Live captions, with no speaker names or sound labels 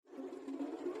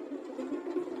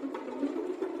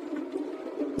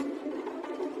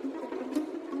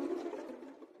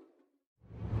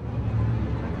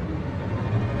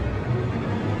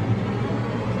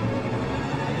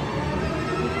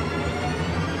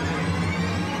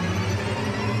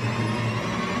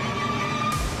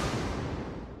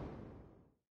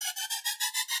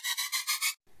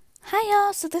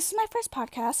So this is my first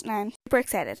podcast, and I'm super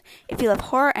excited. If you love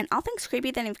horror and all things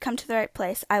creepy, then you've come to the right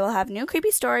place. I will have new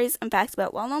creepy stories and facts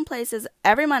about well-known places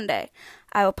every Monday.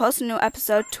 I will post a new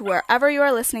episode to wherever you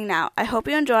are listening now. I hope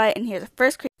you enjoy, and here's our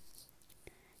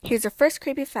first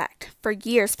creepy fact. For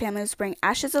years, families bring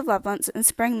ashes of loved ones and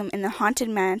spring them in the Haunted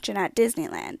Mansion at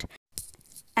Disneyland.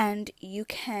 And you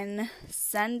can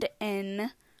send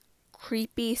in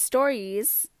creepy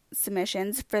stories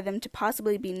submissions for them to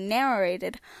possibly be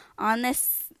narrated on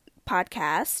this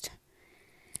podcast.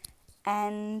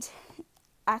 And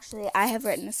actually, I have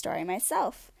written a story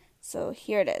myself. So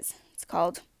here it is. It's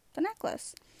called The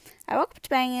Necklace. I woke up to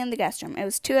banging in the guest room. It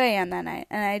was 2 a.m. that night,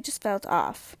 and I just felt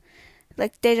off.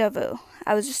 Like deja vu.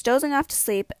 I was just dozing off to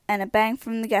sleep, and a bang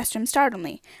from the guest room startled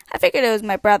me. I figured it was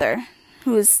my brother,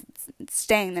 who was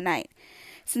staying the night.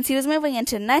 Since he was moving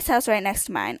into a nice house right next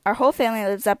to mine, our whole family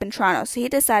lives up in Toronto, so he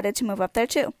decided to move up there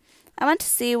too. I went to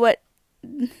see what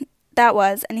that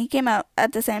was, and he came out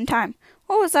at the same time.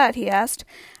 What was that? He asked.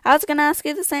 I was going to ask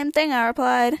you the same thing, I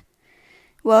replied.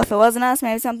 Well, if it wasn't us,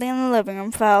 maybe something in the living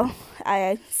room fell,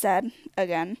 I said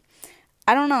again.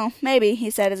 I don't know, maybe,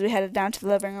 he said as we headed down to the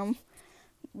living room.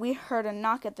 We heard a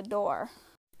knock at the door.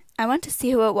 I went to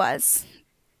see who it was.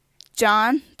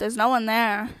 John, there's no one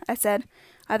there, I said.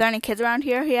 Are there any kids around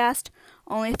here? He asked.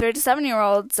 Only 3 to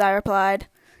 7-year-olds, I replied.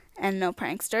 And no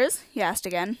pranksters? He asked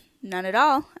again. None at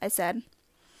all, I said.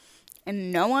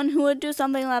 And no one who would do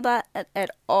something like that at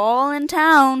all in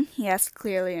town? He asked,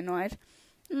 clearly annoyed.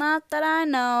 Not that I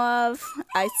know of,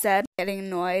 I said, getting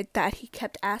annoyed that he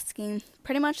kept asking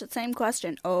pretty much the same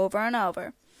question over and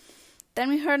over. Then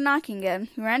we heard knocking again.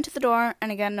 We ran to the door,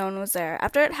 and again no one was there.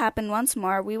 After it happened once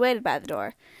more, we waited by the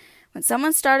door. When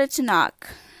someone started to knock,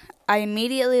 I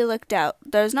immediately looked out.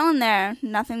 There was no one there,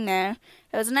 nothing there.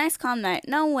 It was a nice calm night,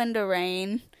 no wind or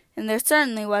rain, and there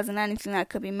certainly wasn't anything that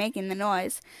could be making the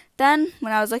noise. Then,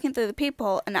 when I was looking through the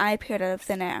peephole, an eye appeared out of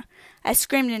thin air. I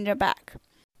screamed into her back.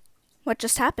 What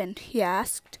just happened? He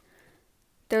asked.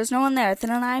 There was no one there.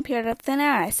 Then an eye appeared out of thin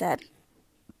air, I said.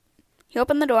 He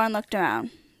opened the door and looked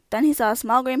around. Then he saw a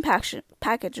small green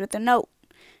package with a note.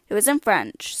 It was in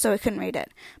French, so he couldn't read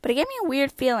it, but it gave me a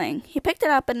weird feeling. He picked it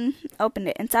up and opened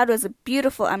it. Inside was a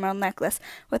beautiful emerald necklace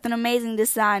with an amazing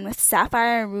design with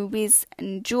sapphire, rubies,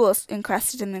 and jewels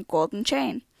encrusted in the golden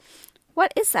chain.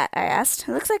 What is that? I asked.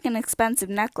 It looks like an expensive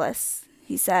necklace,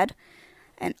 he said.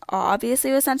 And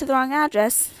obviously it was sent to the wrong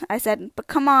address. I said, but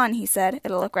come on, he said.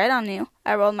 It'll look right on you.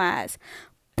 I rolled my eyes.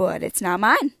 But it's not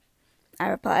mine, I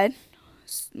replied.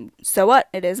 So what?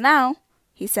 It is now,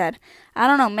 he said. I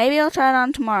don't know, maybe I'll try it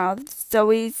on tomorrow. So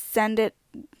we send it,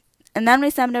 and then we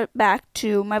send it back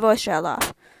to my voice trailed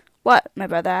off. What? My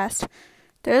brother asked.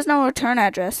 There is no return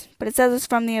address, but it says it's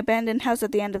from the abandoned house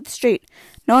at the end of the street.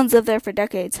 No one's lived there for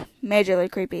decades. Majorly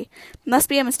creepy. Must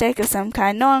be a mistake of some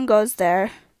kind. No one goes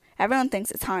there. Everyone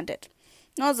thinks it's haunted.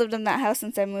 No one's lived in that house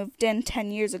since I moved in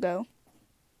 10 years ago.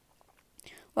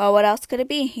 Well, what else could it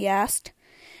be? He asked.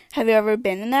 Have you ever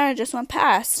been in there or just went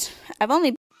past? I've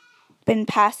only been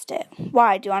past it.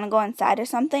 Why, do you want to go inside or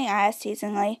something? I asked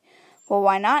teasingly. Well,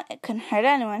 why not? It couldn't hurt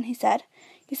anyone, he said.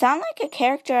 You sound like a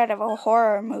character out of a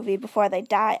horror movie before they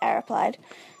die, I replied.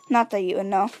 Not that you would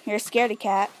know. You're a scaredy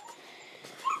cat.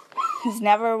 Who's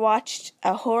never watched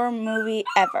a horror movie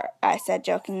ever, I said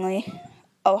jokingly.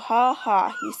 Oh, ha,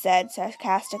 ha, he said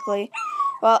sarcastically.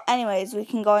 Well, anyways, we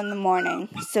can go in the morning,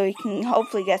 so we can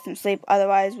hopefully get some sleep.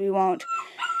 Otherwise, we won't.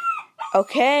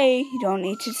 Okay, you don't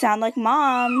need to sound like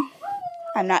Mom.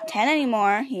 I'm not 10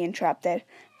 anymore, he interrupted.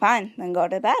 Fine, then go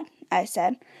to bed, I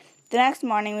said. The next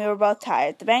morning we were both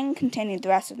tired. The banging continued the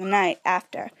rest of the night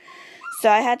after. So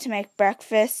I had to make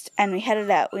breakfast, and we headed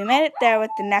out. We made it there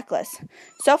with the necklace.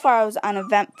 So far it was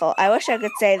uneventful. I wish I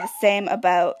could say the same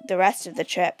about the rest of the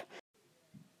trip.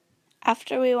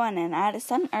 After we went in, I had a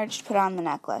sudden urge to put on the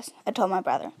necklace. I told my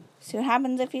brother. See what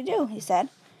happens if you do, he said.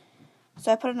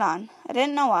 So I put it on. I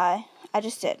didn't know why. I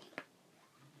just did.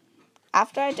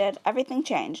 After I did, everything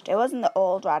changed. It wasn't the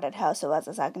old rotted house it was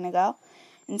a second ago.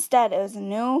 Instead, it was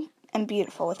new and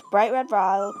beautiful, with bright red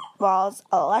walls,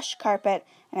 a lush carpet,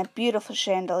 and a beautiful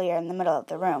chandelier in the middle of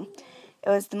the room. It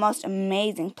was the most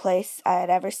amazing place I had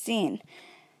ever seen.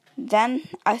 Then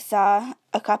I saw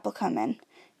a couple come in.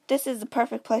 This is the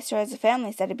perfect place to raise a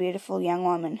family, said a beautiful young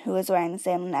woman who was wearing the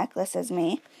same necklace as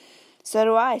me. So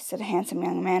do I, said a handsome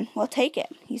young man. Well, take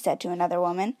it, he said to another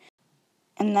woman.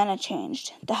 And then it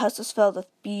changed. The house was filled with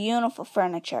beautiful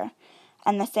furniture,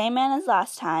 and the same man as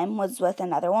last time was with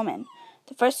another woman.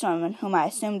 The first woman, whom I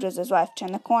assumed was his wife,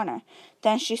 turned the corner.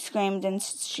 Then she screamed and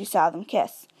she saw them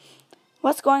kiss.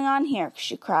 "What's going on here?"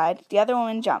 she cried. The other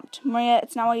woman jumped. "Maria,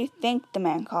 it's not what you think," the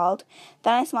man called.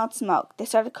 Then I smelled smoke. They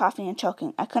started coughing and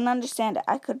choking. I couldn't understand it.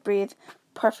 I could breathe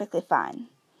perfectly fine.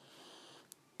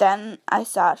 Then I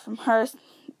saw it from her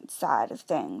side of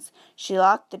things. She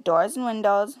locked the doors and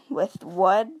windows with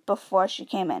wood before she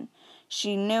came in.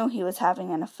 She knew he was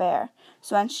having an affair,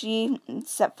 so when she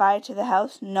set fire to the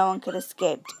house, no one could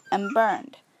escape, and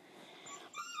burned.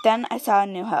 Then I saw a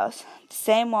new house, the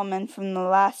same woman from the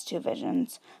last two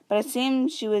visions, but it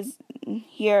seemed she was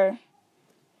here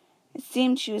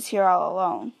all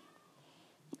alone,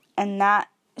 and that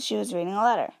she was reading a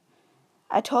letter.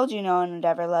 "I told you no one would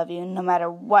ever love you, no matter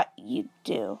what you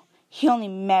do. He only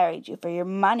married you for your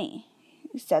money,"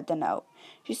 said the note.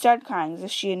 She started crying as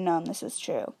if she had known this was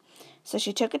true. So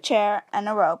she took a chair and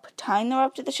a rope, tying the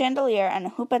rope to the chandelier and a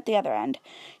hoop at the other end.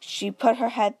 She put her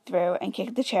head through and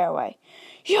kicked the chair away.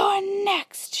 "You're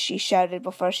next," she shouted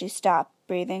before she stopped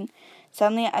breathing.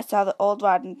 Suddenly I saw the old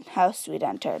rotten house we'd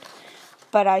entered,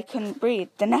 but I couldn't breathe.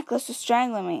 The necklace was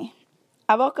strangling me.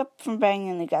 I woke up from banging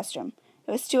in the guest room.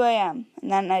 It was 2 a.m.,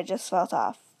 and then I just felt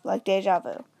off, like deja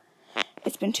vu.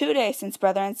 It's been 2 days since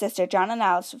brother and sister John and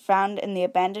Alice were found in the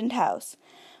abandoned house,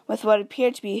 with what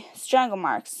appeared to be strangle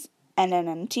marks and an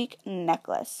antique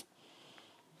necklace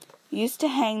used to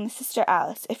hang the sister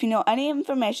Alice. If you know any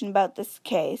information about this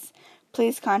case,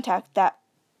 please contact that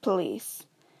police.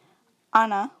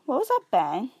 "Anna, what was that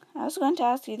bang? I was going to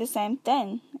ask you the same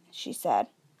thing," she said.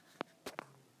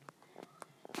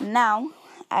 Now,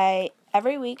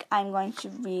 every week I'm going to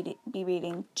be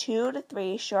reading 2 to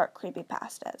 3 short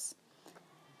creepypastas.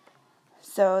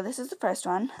 So this is the first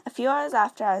one. A few hours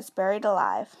after I was buried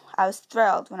alive, I was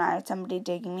thrilled when I heard somebody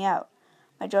digging me out.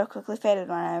 My joy quickly faded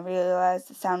when I realized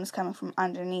the sound was coming from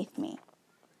underneath me.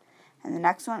 And the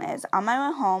next one is, on my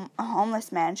way home, a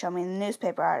homeless man showed me the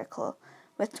newspaper article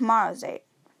with tomorrow's date.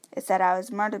 It said I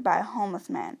was murdered by a homeless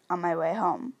man on my way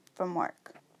home from work.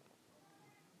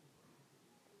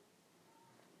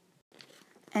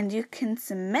 And you can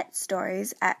submit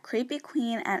stories at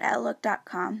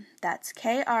creepyqueen@outlook.com. That's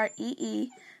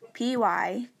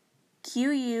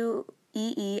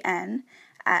KreepyQueen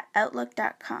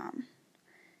 @outlook.com.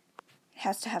 It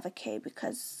has to have a K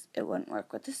because it wouldn't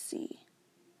work with a C.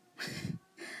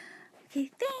 Okay,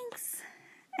 thanks.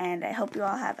 And I hope you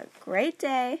all have a great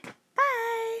day.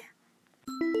 Bye.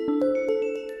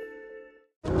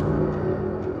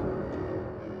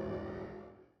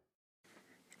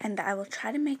 And I will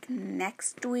try to make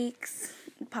next week's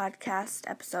podcast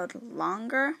episode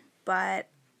longer, but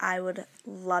I would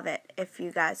love it if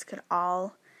you guys could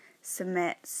all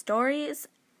submit stories,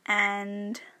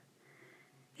 and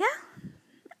yeah,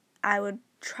 I would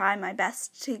try my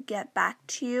best to get back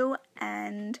to you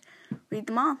and read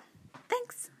them all.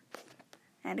 Thanks.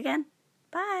 And again,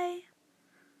 bye.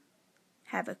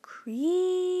 Have a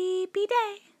creepy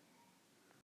day.